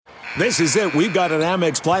This is it. We've got an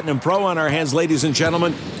Amex Platinum Pro on our hands, ladies and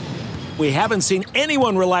gentlemen. We haven't seen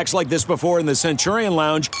anyone relax like this before in the Centurion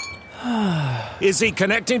Lounge. Is he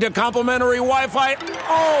connecting to complimentary Wi-Fi?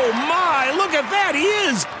 Oh, my. Look at that. He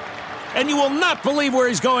is. And you will not believe where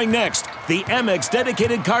he's going next. The Amex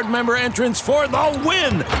dedicated card member entrance for the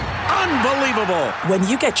win. Unbelievable. When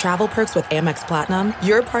you get travel perks with Amex Platinum,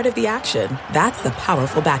 you're part of the action. That's the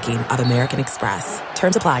powerful backing of American Express.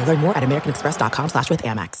 Terms apply. Learn more at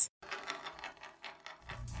americanexpress.com/withAmex.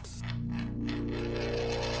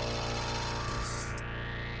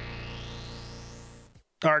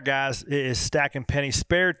 All right, guys, it is Stacking Pennies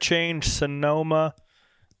Spare Change Sonoma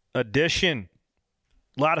edition.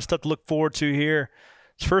 A lot of stuff to look forward to here.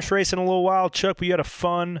 It's first race in a little while. Chuck, we got a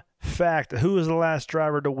fun fact. Who was the last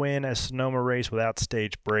driver to win a Sonoma race without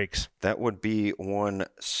stage brakes? That would be one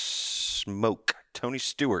Smoke, Tony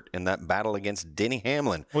Stewart, in that battle against Denny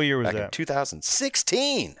Hamlin. What year was back that? in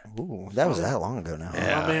 2016. Ooh, that was that long ago now.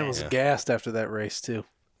 Yeah. My man was gassed after that race, too.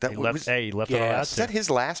 That He was, left it all out is that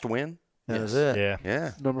his last win? That was it. Yeah.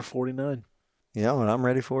 Yeah. Number 49. You know what I'm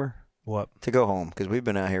ready for? What? To go home, because we've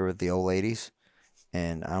been out here with the old ladies,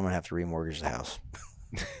 and I'm going to have to remortgage the house.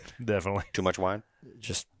 Definitely. Too much wine?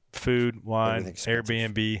 Just Food, wine, Everything's expensive.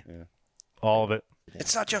 Airbnb, Yeah. all of it.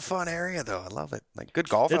 It's such a fun area, though. I love it. Like, good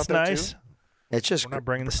golf It's out there, nice. too. It's just We're not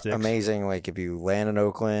bringing the sticks. amazing. Like if you land in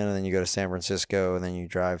Oakland and then you go to San Francisco and then you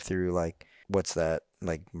drive through like what's that,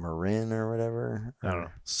 like Marin or whatever. I don't know.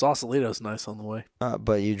 Sausalito's nice on the way.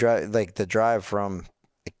 But you drive like the drive from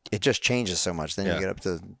it just changes so much. Then Yeah. you get up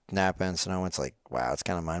to Napa and Sonoma. It's like wow, it's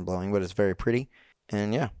kind of mind blowing, but it's very pretty.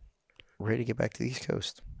 And yeah, ready to get back to the East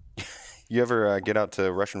Coast. You ever get out to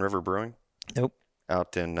Russian River Brewing? Nope.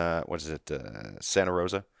 Out in, Santa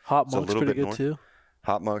Rosa? Hot It's a Monk's little pretty bit good, north. too.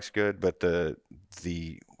 Hot Monk's good, but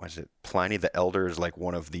Pliny the Elder is like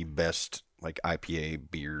one of the best like IPA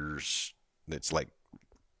beers that's like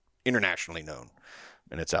internationally known,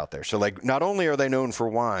 and it's out there. So like, not only are they known for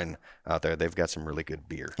wine out there, they've got some really good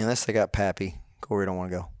beer. Unless they got Pappy. Corey don't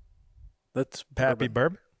want to go. That's Pappy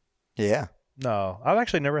Bourbon? Yeah. No, I've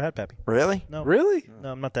actually never had Pappy. Really? No, Really?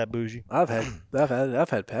 no, I'm not that bougie. I've had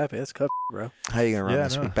Pappy. That's cup, bro. How you gonna run Yeah,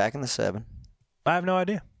 this no. week? Back in the 7. I have no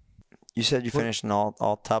idea. You said you finished in all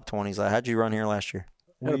top 20s. How'd you run here last year?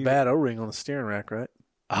 Had a bad O-ring on the steering rack, right?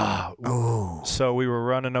 Oh. So we were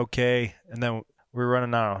running okay, and then we were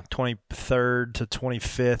running, I don't know, 23rd to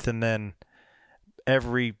 25th, and then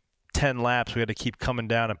every 10 laps we had to keep coming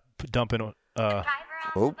down and dumping. Oh.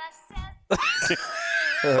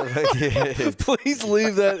 Please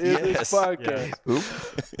leave that in this podcast.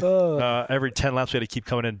 Every 10 laps we had to keep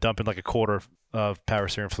coming in and dumping like a quarter of power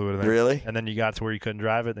steering fluid in there. Really? And then you got to where you couldn't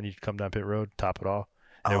drive it, then you come down pit road, top it all.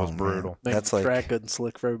 It was man. brutal. Make That's the like- track good and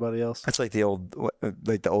slick for everybody else. That's like the old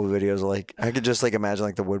videos. Like I could just like imagine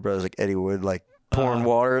like the Wood brothers, like Eddie Wood, like pouring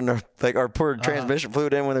water in their like or pouring transmission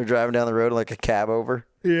fluid in when they're driving down the road like a cab over.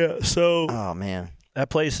 Yeah, so Oh man,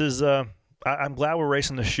 that place is I'm glad we're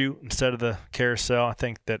racing the chute instead of the carousel. I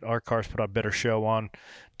think that our cars put a better show on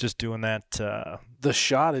just doing that The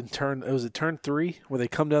shot in turn, was it turn 3 where they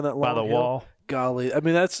come down that long by the hill? wall. Golly, I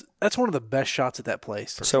mean that's one of the best shots at that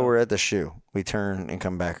place. so we're at the shoe. We turn and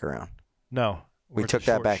come back around. No. We we're took the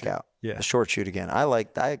that short back chute. out. Yeah. The short shoot again. I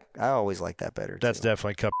always like that better. That's too.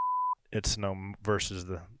 definitely cup. It's no versus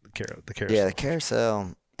the carousel. Yeah, the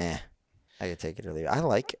carousel. I could take it or leave it. I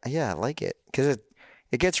like it because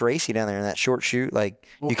it gets racy down there in that short shoot. Like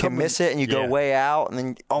Well, you can miss it and you go yeah. way out and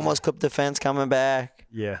then almost clip the fence coming back.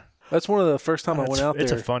 Yeah. That's one of the first time I went out there.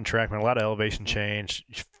 It's a fun track, man. A lot of elevation change.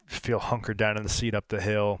 You feel hunkered down in the seat up the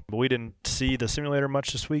hill. But we didn't see the simulator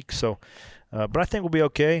much this week, so. But I think we'll be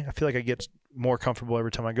okay. I feel like I get more comfortable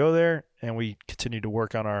every time I go there, and we continue to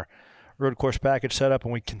work on our road course package setup,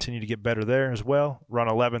 and we continue to get better there as well. Run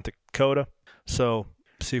 11th at Coda, so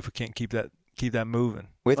see if we can't keep that moving.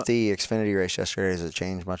 With the Xfinity race yesterday, has it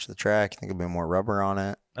changed much of the track? You think there'll be more rubber on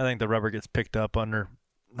it? I think the rubber gets picked up under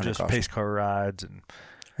just caution. pace car rides and.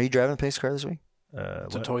 Are you driving a pace car this week?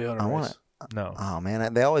 It's a Toyota I race. want it. No. Oh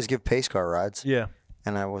man, they always give pace car rides, Yeah.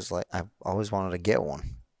 and I was like, I always wanted to get one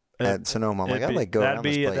at Sonoma. I'm like, I'd like go that'd around be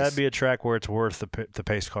this place. that'd be a track where it's worth the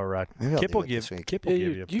pace car ride. Maybe I'll Kip do will it give this week. Kip will Yeah, give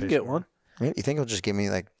you you a can pace get car one. You think he'll just give me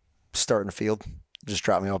like start in the field, just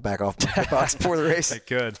drop me all back off my box before the race? It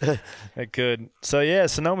could. It could. So, yeah,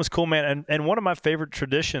 Sonoma's cool, man. And one of my favorite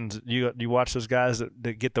traditions, you watch those guys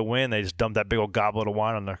that get the win, they just dump that big old goblet of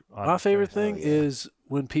wine on the My favorite thing is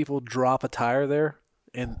when people drop a tire there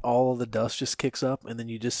and all of the dust just kicks up, and then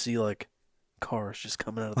you just see like cars just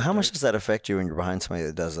coming out of the How much dirt. does that affect you when you're behind somebody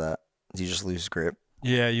that does that? Do you just lose grip?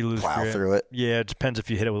 Yeah, you lose Plow grip. through it? Yeah, it depends if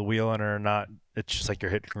you hit it with wheel in or not. It's just like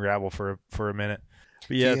you're hitting gravel for a minute.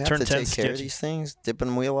 But yeah, Do you have turn to 10 take care of sketchy. these things, dipping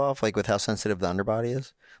the wheel off, like with how sensitive the underbody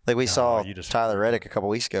is? Like we saw you just- Tyler Reddick a couple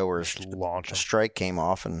weeks ago where Just launch a 'em. strike came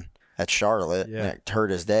off and at Charlotte, Yeah. and it hurt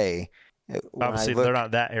his day. When I Obviously, look- they're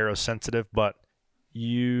not that aero sensitive, but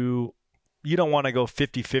you don't want to go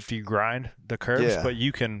 50-50 grind the curves, Yeah. but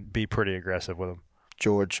you can be pretty aggressive with them.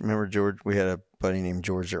 Remember George? We had a buddy named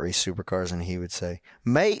George that raced supercars, and he would say,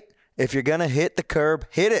 "Mate, if you're gonna hit the curb,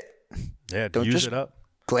 hit it. Yeah, Don't use just- it up.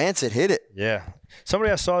 Glance it, hit it." Yeah.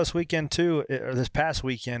 Somebody I saw this weekend too, or this past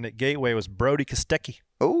weekend at Gateway was Brody Kostecki.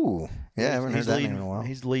 Oh, yeah, I haven't heard He's that leading, name in a while.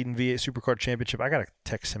 He's leading V8 Supercar Championship. I gotta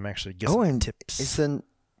text him actually. Get Oh, some and tips. it's the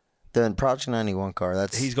Project 91 car.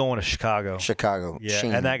 That's He's going to Chicago. Chicago. Yeah,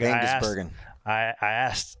 Sheen, and that guy Angus I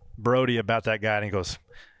asked Brody about that guy, and he goes,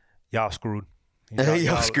 "Y'all screwed.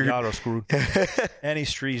 Y'all screwed. Y'all are screwed." Any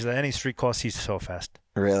street course, he's so fast.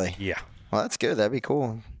 Really? Yeah, Well, that's good. That'd be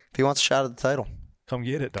cool. If he wants a shot at the title, come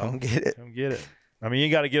get it, dog. come get it. Come get it. I mean,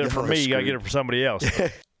 you got to get it Y'all from are me. You got to get it screwed. from somebody else.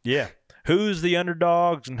 Yeah. Who's the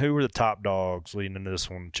underdogs and who are the top dogs leading into this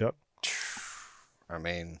one, Chuck? I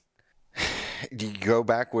mean, do you go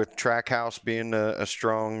back with Trackhouse being a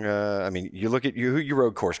strong? I mean, you look at you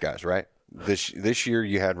road course guys, right? This year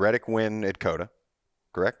you had Reddick win at Coda,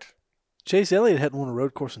 correct? Chase Elliott hadn't won a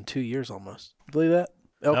road course in 2 years almost. Believe that?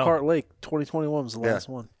 Elkhart Lake, 2021 was the Yeah. last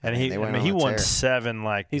one. And They went on he a won tear. 7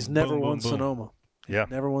 He's never boom, won boom, boom. Sonoma. Yeah.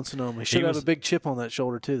 Never won Sonoma. He should have was- a big chip on that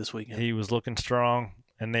shoulder too this weekend. He was looking strong,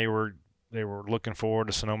 and they were looking forward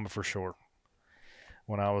to Sonoma for sure.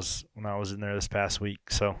 When I was in there this past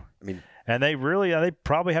week, so I mean, and they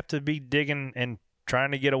probably have to be digging and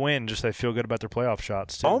trying to get a win just so they feel good about their playoff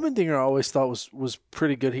shots too. Allmendinger I always thought was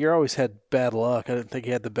pretty good. He always had bad luck. I didn't think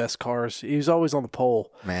he had the best cars. He was always on the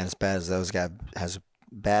pole. Man, as bad as those guys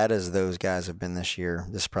have been this year,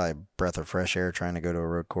 this is probably a breath of fresh air trying to go to a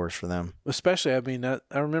road course for them. Especially, I mean, I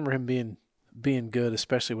remember him being good,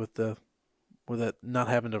 especially with that not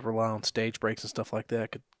having to rely on stage breaks and stuff like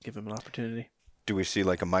that. Could give him an opportunity. do we see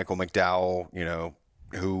like a Michael McDowell,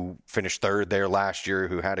 who finished third there last year,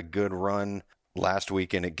 who had a good run last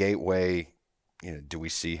weekend at Gateway? Do we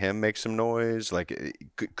see him make some noise? Like,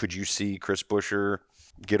 could you see Chris Buescher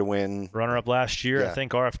get a win? Runner up last year, Yeah. I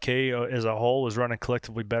think RFK as a whole was running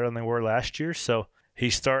collectively better than they were last year. So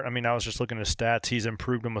I was just looking at his stats. He's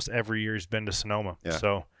improved almost every year he's been to Sonoma. Yeah.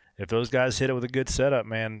 So if those guys hit it with a good setup,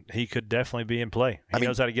 man, he could definitely be in play. He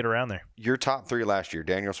knows how to get around there. Your top three last year: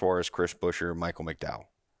 Daniel Suarez, Chris Buescher, Michael McDowell.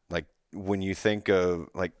 Like, when you think of,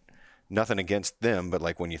 like, nothing against them, but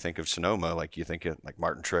like when you think of Sonoma, like you think of like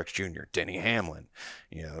Martin Truex Jr., Denny Hamlin,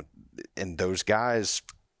 and those guys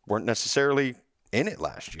weren't necessarily in it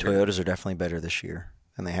last year. Toyotas are definitely better this year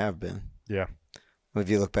than they have been. Yeah. If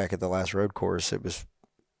you look back at the last road course, it was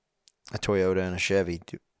a Toyota and a Chevy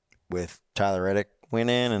with Tyler Reddick went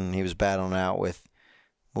in, and he was battling out with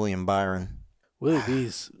William Byron.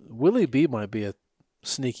 Willie B might be a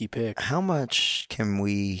sneaky pick. How much can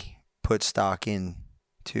we put stock in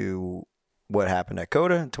to what happened at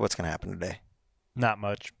Coda to what's going to happen today? Not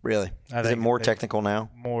much. Really? I Is it think more they- technical now?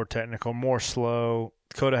 More technical, more slow.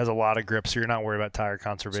 Dakota has a lot of grip, so you're not worried about tire So you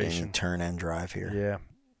conservation. can turn and drive here.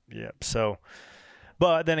 Yeah. So,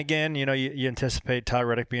 but then again, you anticipate Tyler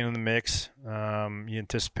Reddick being in the mix. You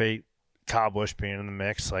anticipate Kyle Busch being in the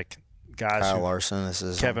mix, like guys. Kyle Larson, this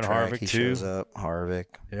is Kevin on track. Harvick, He too. shows up. Harvick.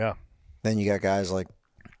 Yeah. Then you got guys like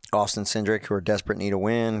Austin Cindric who are desperate, need a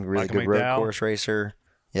win. Really Michael good road McDowell. course racer.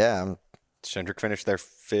 Yeah, Cindric finished there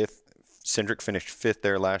fifth. Cindric finished fifth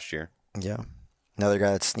there last year. yeah. Another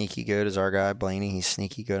guy that's sneaky good is our guy Blaney. He's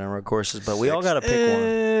sneaky good on road courses, but we all got to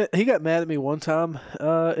pick one. He got mad at me one time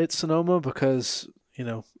at Sonoma because he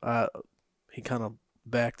kind of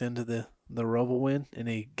backed into the Roval win, and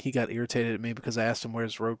he got irritated at me because I asked him where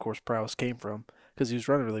his road course prowess came from because he was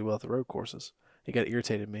running really well at the road courses. He got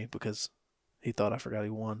irritated at me because he thought I forgot he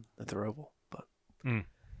won at the Roval. But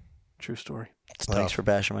true story. Thanks for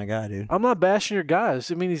bashing my guy, dude. I'm not bashing your guys.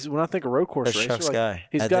 I mean, when I think of road course That's racer, Chuck's like, guy.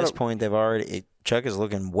 he's At got this point, Chuck is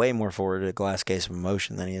looking way more forward to a glass case of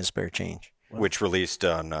emotion than he is spare change. Which released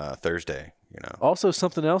on Thursday. Also,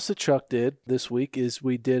 something else that Chuck did this week is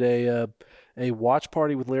we did a watch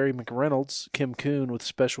party with Larry McReynolds, Kim Kuhn, with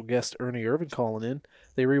special guest Ernie Irvin calling in.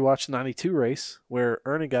 They rewatched the 92 race where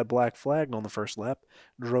Ernie got black flagged on the first lap,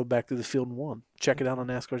 drove back through the field and won. Check it out on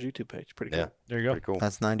NASCAR's YouTube page. Pretty Yeah, cool. There you go. pretty cool.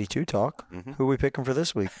 That's 92 talk. Mhm. Who are we picking for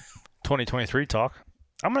this week? 2023 talk.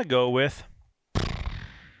 I'm going to go with,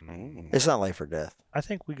 It's not life or death. let's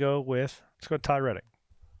go Ty Reddick.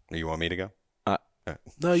 You want me to go?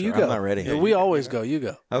 No, you Sure, go. I'm not ready. Yeah, we always go. You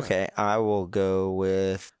go. Okay, I will go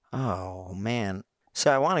with. Oh man,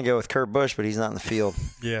 so I want to go with Kurt Busch, but he's not in the field,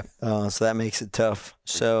 Yeah. so that makes it tough.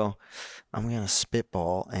 So I'm going to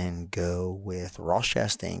spitball and go with Ross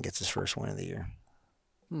Chastain gets his first win of the year.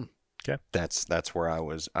 Okay. That's where I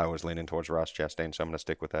was leaning towards Ross Chastain, so I'm going to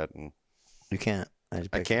stick with that. And You can't.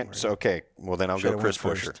 I can't. So okay. Well, then I'll go Should've Chris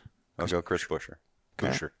went Buescher. first. I'll go Chris Buescher.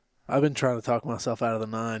 Okay. Buescher. I've been trying to talk myself out of the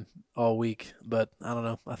 9 all week, but I don't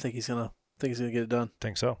know. I think he's gonna get it done.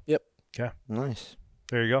 Think so? Yep. Okay. Nice.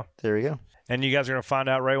 There you go. There we go. And you guys are going to find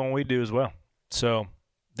out right when we do as well. So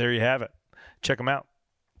there you have it. Check them out.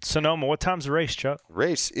 Sonoma, what time's the race, Chuck?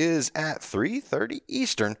 Race is at 3:30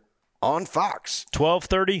 Eastern on Fox.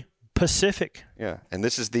 12:30 Pacific. Yeah, and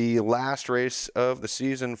this is the last race of the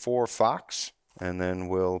season for Fox, and then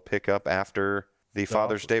we'll pick up after the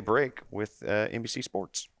Father's Day break with NBC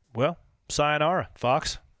Sports. Well, sayonara,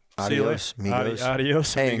 Fox. See you Adios, later. amigos.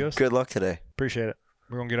 Adios, Hey, amigos. good luck today. Appreciate it.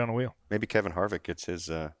 We're going to get on the wheel. Maybe Kevin Harvick gets his.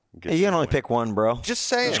 Hey, you can only pick one, bro. Just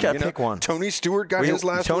saying. You just gotta you know, pick one. Tony Stewart got We- his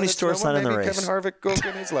last Tony win at Stewart's Sonoma. not in the Maybe race. Kevin Harvick will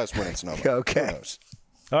get his last win at Sonoma. Okay. Who knows?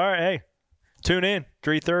 All right, hey, tune in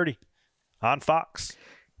 3:30 on Fox.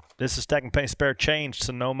 This is Stack and Paint Spare Change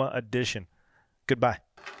Sonoma edition. Goodbye.